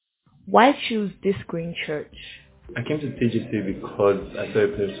Why choose this green church? I came to TGC because I saw a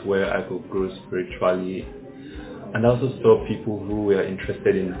place where I could grow spiritually, and I also saw people who were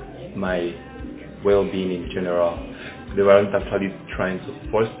interested in my well-being in general. They weren't actually trying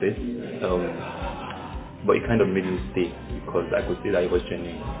to force it, but it kind of made me stay because I could see that it was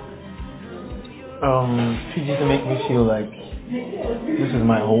genuine. TGC make me feel like this is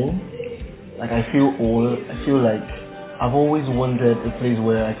my home. Like I feel old. I feel like I've always wanted a place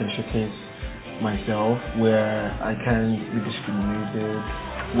where I can showcase myself, where I can be discriminated,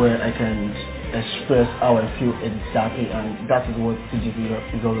 where I can express how I feel exactly, and that is what TGC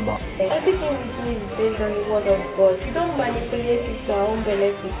is all about. Everything we do is based on the word of God. We don't manipulate it to our own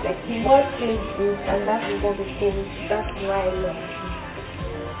benefit. Like the word says this, and that is what we think. That's why I love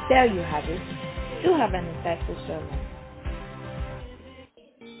it. There you have it. Do have an insightful sermon.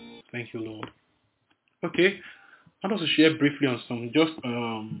 Thank you, Lord. Okay, I want us to share briefly on some, just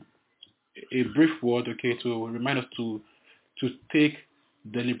a brief word, okay, to remind us to take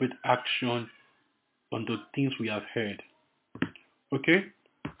deliberate action on the things we have heard. Okay,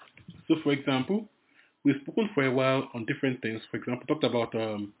 so for example, we've spoken for a while on different things. For example, we talked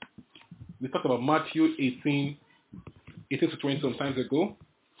about Matthew 18 to 20 some times ago,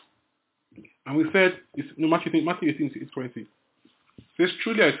 and we said Matthew 18 to 20. It says,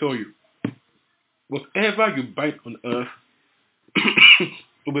 "Truly I tell you, whatever you bind on earth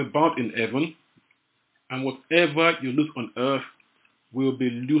will be bound in heaven, and whatever you loose on earth will be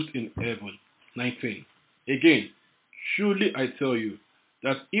loosed in heaven." 19. Again, truly I tell you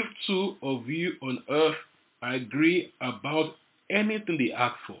that if two of you on earth agree about anything they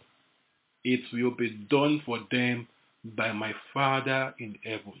ask for, it will be done for them by my Father in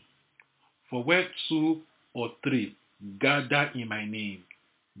heaven. For where two or three gather in my name,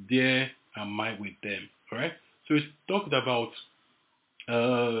 there am I with them. All right? So it's talked about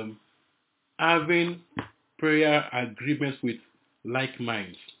having prayer agreements with like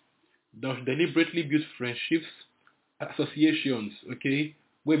minds. Thus deliberately build friendships, associations, okay,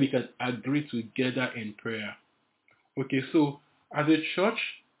 where we can agree together in prayer. Okay, so as a church,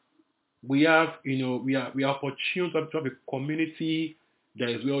 we have, we are opportunity to have a community that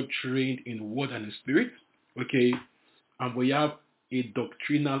is well trained in word and spirit, okay, and we have a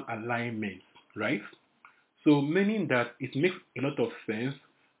doctrinal alignment, right? So meaning that it makes a lot of sense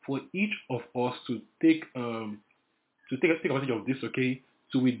for each of us to take advantage of this, okay?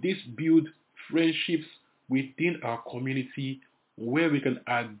 So with this build friendships within our community where we can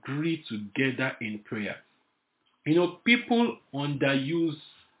agree together in prayer. People underuse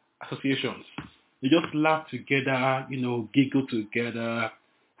associations. They just laugh together, giggle together,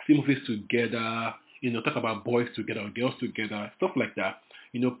 see movies together, talk about boys together, girls together, stuff like that.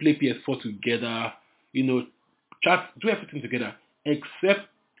 Play PS4 together, chat, do everything together, except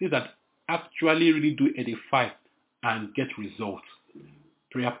things that actually really do edify and get results.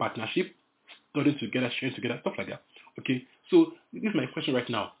 Prayer partnership, studying together, sharing together, stuff like that. Okay, so this is my question right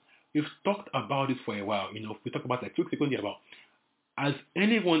now. We've talked about it for a while. We talked about like 2 weeks ago about, has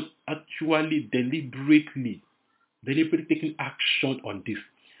anyone actually deliberately taking action on this?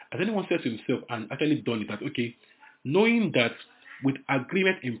 Has anyone said to himself and actually done it that, okay, knowing that with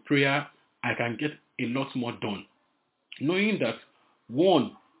agreement in prayer, I can get a lot more done. Knowing that,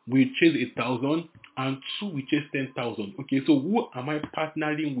 one, we chase 1,000 and two, we chase 10,000. Okay, so who am I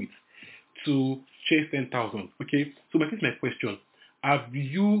partnering with to chase 10,000? Okay, so here's my question. Have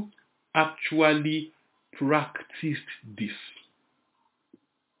you actually practiced this?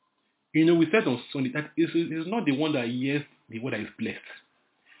 We said on Sunday that it's not the one that hears the word that is blessed.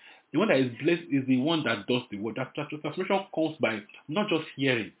 The one that is blessed is the one that does the word. That transformation comes by not just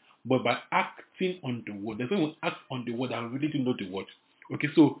hearing, but by acting on the word. There's no one act on the word and really do know the word. Okay,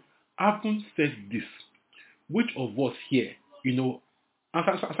 so having said this, which of us here,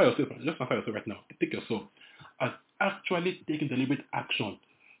 answer yourself, just answer yourself right now. Take yourself as actually taking deliberate action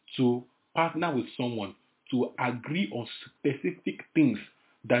to partner with someone to agree on specific things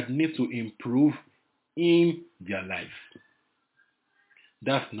that need to improve in their life.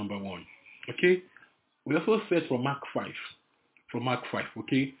 That's number one. Okay? We also said from Mark 5,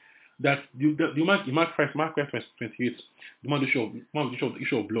 okay, that Mark 5, 28, the man with the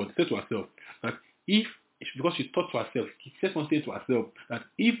issue of blood said to herself that because she thought to herself, she said something to herself that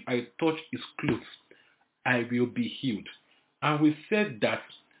if I touch his clothes, I will be healed. And we said that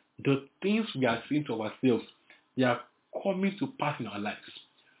the things we are saying to ourselves, they are coming to pass in our lives.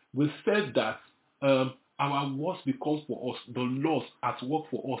 We said that our words become for us, the laws at work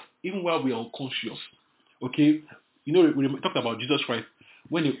for us, even while we are unconscious. Okay? We talked about Jesus Christ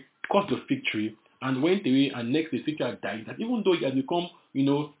when he caused the fig tree and went away and next the fig tree had died. That even though he had become he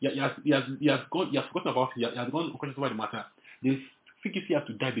has forgotten about it. He has gone unconscious about the matter. The fig tree has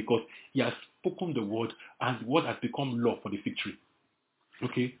to die because he has spoken the word, and the word has become law for the fig tree.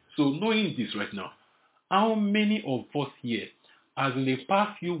 Okay, so knowing this right now, how many of us here, as in the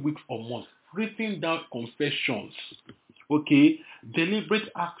past few weeks or months, written down confessions, okay, deliberate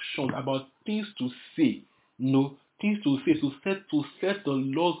actions about things to say, things to say to set the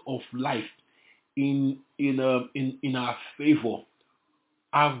laws of life in our favor?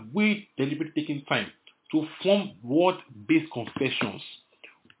 Have we deliberately taken time to form word-based confessions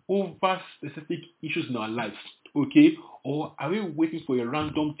over specific issues in our lives? Okay, or are we waiting for a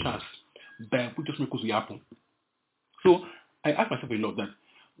random chance by which just miracles will happen? So I ask myself a lot that,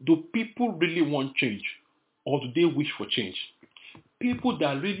 do people really want change, or do they wish for change? People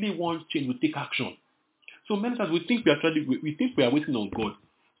that really want change will take action. So many times we think we are waiting on God,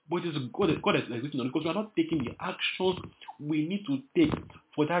 but it's God that is waiting on, because we are not taking the actions we need to take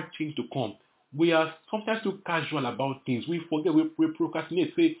for that change to come. We are sometimes too casual about things. We forget, we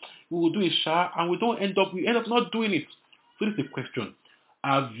procrastinate, say we will do it, and we end up not doing it. So this is the question: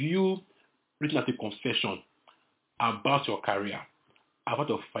 have you written out a confession about your career, about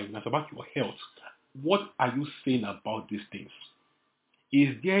your finance, about your health? What are you saying about these things?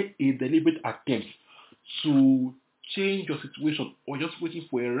 Is there a deliberate attempt to change your situation, or just waiting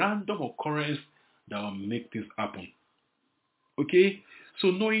for a random occurrence that will make this happen? Okay?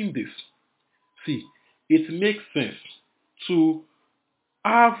 So knowing this, see, it makes sense to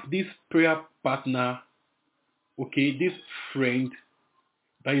have this prayer partner, okay, this friend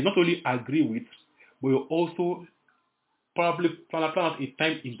that you not only agree with, but you also probably plan out a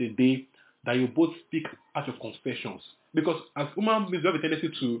time in the day that you both speak out of confessions. Because as human beings, we have a tendency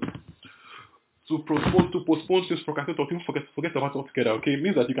to postpone things, procrastinate, or even forget about it altogether. Okay, it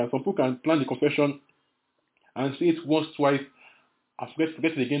means that some people can plan the confession and say it once, twice, and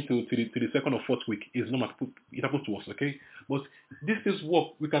forget it again to the second or fourth week. It's normal. It happens to us. Okay, but these things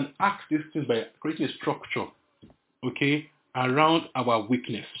work. We can act these things by creating a structure, okay, around our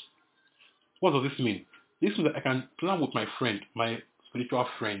weakness. What does this mean? This means that I can plan with my friend, my spiritual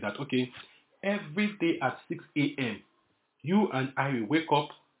friend, that okay, every day at 6 a.m. you and I will wake up,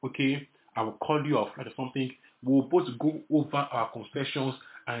 okay, I will call you or something. We'll both go over our confessions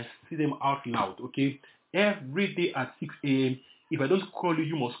and see them out loud, okay? Every day at 6 a.m. If I don't call you,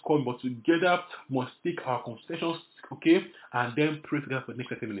 you must call me, but together we must take our confessions, okay, and then pray together for the next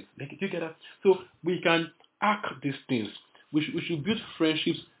 30 minutes. Together. So we can act these things. We should build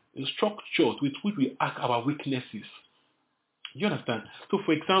friendships structured with which we act our weaknesses. You understand? So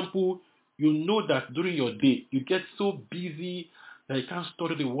for example, you know that during your day, you get so busy that you can't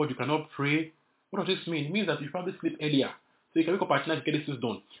study the word, you cannot pray. What does this mean? It means that you probably sleep earlier. So you can wake up at night to get this things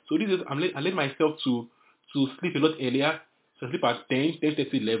done. So this is, I'm letting myself to sleep a lot earlier. So I sleep at 10,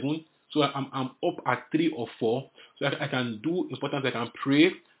 10:30, 11. So I'm up at 3 or 4. So I can do important, I can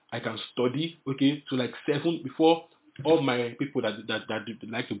pray, I can study, okay, to like 7 before all my people that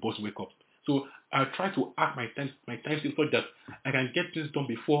like to boss wake up. So I try to act my time so that I can get things done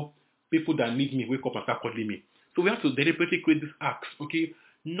before people that need me wake up and start calling me. So we have to deliberately create these acts, okay?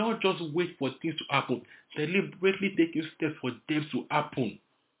 Not just wait for things to happen. Deliberately taking steps for them to happen.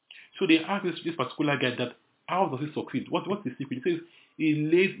 So they ask this particular guy that, how does he succeed? What's the secret? He says he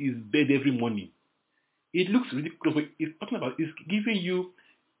lays his bed every morning. It looks ridiculous, but it's giving you,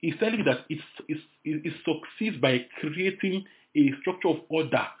 it's telling you that it succeeds by creating a structure of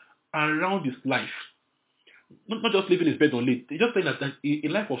order around his life. Not just leaving his bed on late. They just saying that a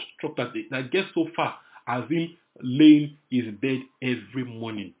life of structure that gets so far as him laying his bed every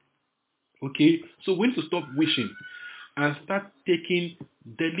morning. Okay? So we need to stop wishing and start taking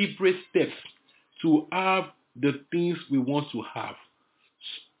deliberate steps to have the things we want to have.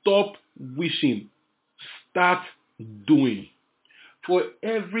 Stop wishing. Start doing. For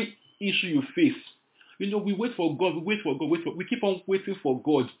every issue you face, we wait for God, we keep on waiting for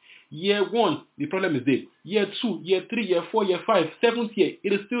God. Year 1, the problem is there. Year 2, year 3, year 4, year 5, 7th year,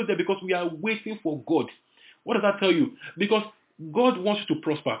 it is still there because we are waiting for God. What does that tell you? Because God wants you to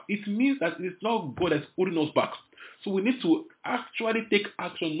prosper. It means that it's not God that's holding us back. So we need to actually take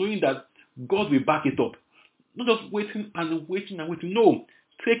action knowing that God will back it up. Not just waiting and waiting and waiting. No,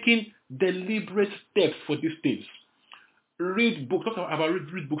 taking deliberate steps for these things. Read books. Talk about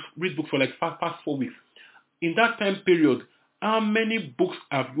read books for like past 4 weeks. In that time period, how many books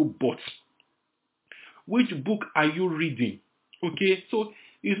have you bought? Which book are you reading? Okay, so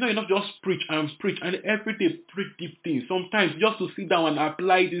it's not enough just preach and every day preach deep things. Sometimes just to sit down and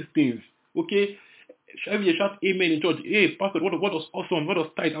apply these things. Okay, shall we shout amen in church? Hey, pastor, what was awesome? What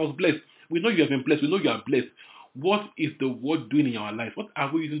was tight? I was blessed. We know you have been blessed. We know you are blessed. what is the word doing in our life? What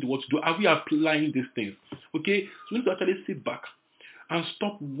are we using the word to do? Are we applying these things? Okay, so we need to actually sit back and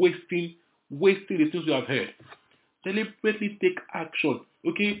stop wasting the things we have heard. Deliberately take action.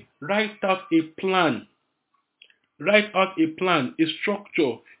 Okay, write out a plan. Write out a plan, a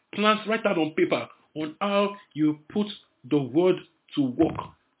structure. Plans, write out on paper on how you put the word to work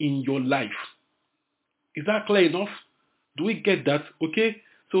in your life. Is that clear enough? Do we get that? Okay?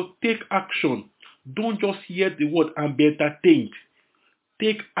 So take action. Don't just hear the word and be entertained.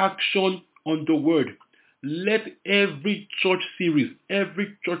 Take action on the word. Let every church series,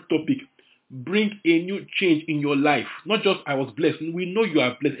 every church topic bring a new change in your life. Not just I was blessed. We know you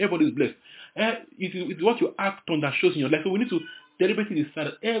are blessed. Everybody is blessed. It's what you act on that shows in your life. So we need to deliberately decide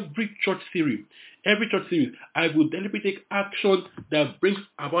that every church series, I will deliberately take action that brings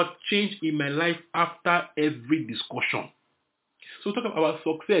about change in my life after every discussion. So talk about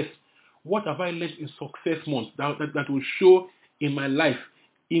success. What have I learned in success months that will show in my life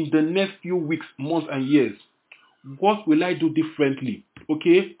in the next few weeks, months, and years? What will I do differently?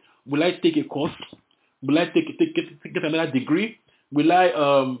 Okay? Will I take a course? Will I get another degree? Will I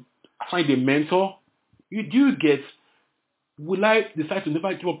find a mentor? Do you get? Will I decide to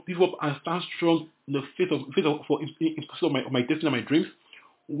never give up and stand strong in the face of my destiny and my dreams?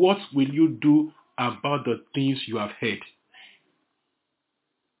 What will you do about the things you have heard?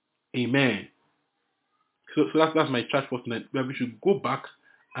 Amen. So that's my charge for tonight, where we should go back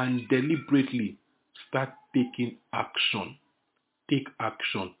and deliberately start taking action. Take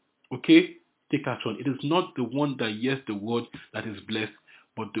action. Okay? Take action. It is not the one that hears the word that is blessed,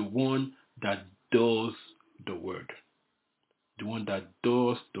 but the one that does the word. The one that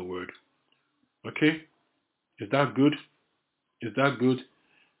does the word. Okay? Is that good? Is that good?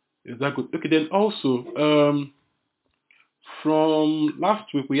 Is that good? Okay, then also, from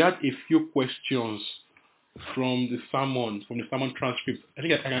last week, we had a few questions from the sermon transcript. I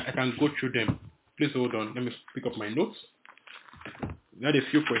think I can go through them. Please hold on. Let me pick up my notes. We had a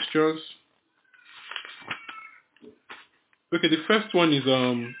few questions. Okay, the first one is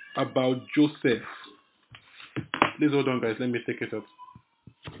about Joseph. Please hold on, guys. Let me take it up.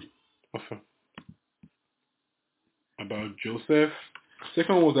 Awesome. About Joseph.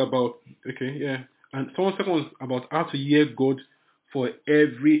 Second was about, okay, yeah. And second was about how to hear God for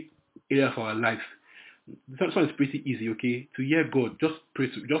every area of our life. This one is pretty easy, okay? To hear God, just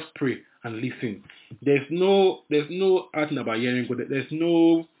pray and listen. There's no art about hearing God. There's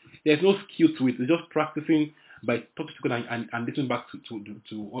no skill to it. It's just practicing by talking to God and listening back to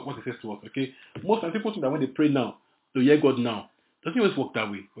what He says to us, okay? Most of the people think that when they pray now, to hear God now, it doesn't always work that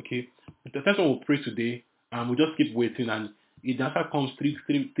way, okay? The first one will pray today, and we'll just keep waiting, and if the answer comes three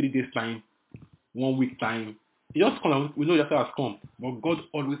days time, 1 week time, it just comes, we know the answer has come, but God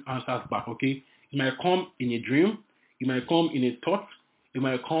always answers back, okay? It might come in a dream, it might come in a thought, it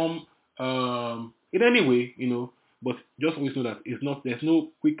might come in any way, but just always know that there's no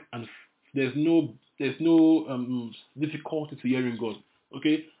quick and there's no difficulty to hearing God,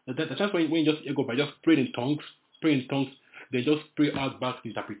 okay? The chance when you just hear God by just praying in tongues, then just pray out back the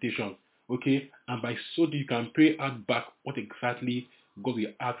interpretation, okay? And by so you can pray out back what exactly God will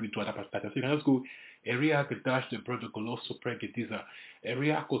ask you to adapt. So you can just go, Eria Gadash the brother Colosso Pregetiza,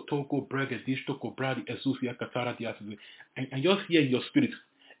 Eria Kotoko Bregedish Toko Bradi Esusia Katara Diasis, and just hear in your spirit,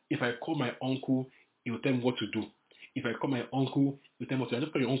 if I call my uncle, he will tell me what to do. If I call my uncle, he will tell me what to do. I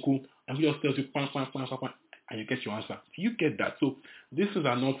just call your uncle, and he just tells you, pan, and you get your answer. You get that. So these things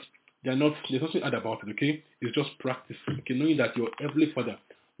are not, there's nothing hard about it, okay? It's just practice, okay? Knowing that your Heavenly Father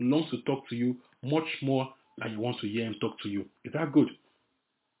longs to talk to you much more than you want to hear Him talk to you. Is that good?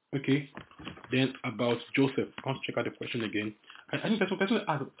 Okay. Then about Joseph, let's check out the question again. I think there's some person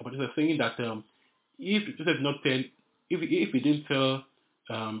asked about Joseph saying that if Joseph did not tell, if he didn't tell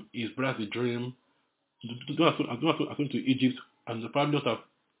his brother the dream, do not have to Egypt, and the probably not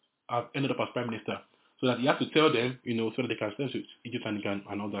have ended up as prime minister. So that he has to tell them, so that they can send to Egypt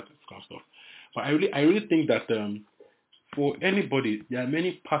and all that kind of stuff. But I really think that for anybody, there are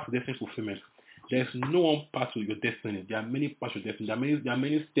many paths to destiny fulfillment. There's no one path to your destiny. There are many paths to destiny. There are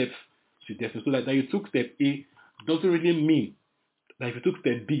many steps to destiny. So that you took step A doesn't really mean that if you took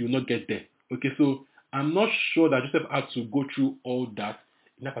step B, you'll not get there. Okay, so I'm not sure that Joseph had to go through all that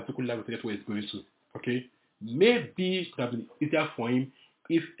in that particular life to get where he's going to. Okay, maybe it would have been easier for him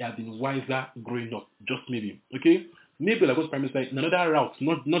if he had been wiser growing up. Just maybe. Okay, maybe like prime minister in another route,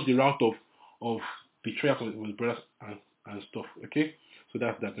 not the route of betrayal from his brothers and stuff. Okay. So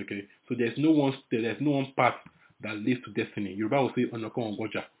that's that, okay? So there's no one path that leads to destiny. Yoruba will say, Onoko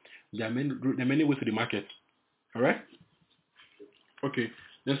Ongoja. There are many ways to the market. Alright? Okay.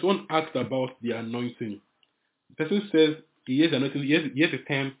 Then someone asked about the anointing. The person says he hears anointing, he hears the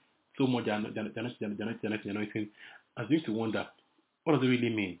term so much, the anointing, and begins to wonder, what does it really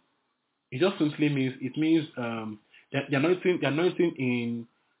mean? It just simply means, the anointing in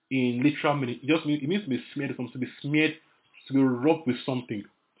literal meaning, it means to be smeared with something, to be rubbed with something,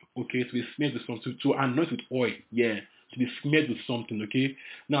 okay, to be smeared with something, to anoint with oil, yeah, to be smeared with something, okay.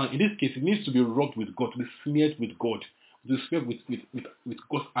 Now, in this case, it means to be rubbed with God, to be smeared with God, to be smeared with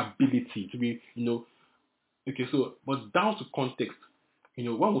God's ability, to be, okay, so, but down to context,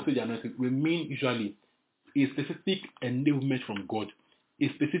 when we say the anointing, we mean usually a specific enablement from God, a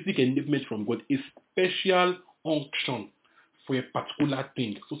special unction for a particular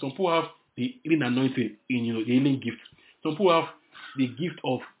thing. So some people have the healing anointing in the healing gift. Some people have the gift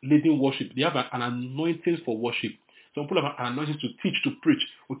of leading worship. They have an anointing for worship. Some people have an anointing to teach, to preach.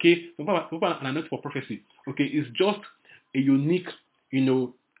 Okay, some people have an anointing for prophecy. Okay, it's just a unique,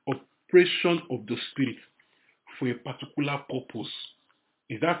 operation of the Spirit for a particular purpose.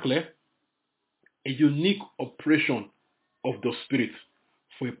 Is that clear? A unique operation of the Spirit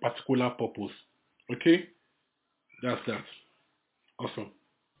for a particular purpose. Okay? That's that. Awesome.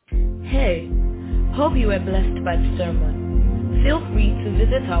 Hey, hope you were blessed by the sermon. Feel free to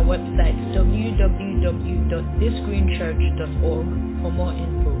visit our website www.thisgreenchurch.org for more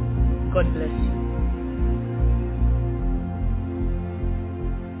info. God bless you.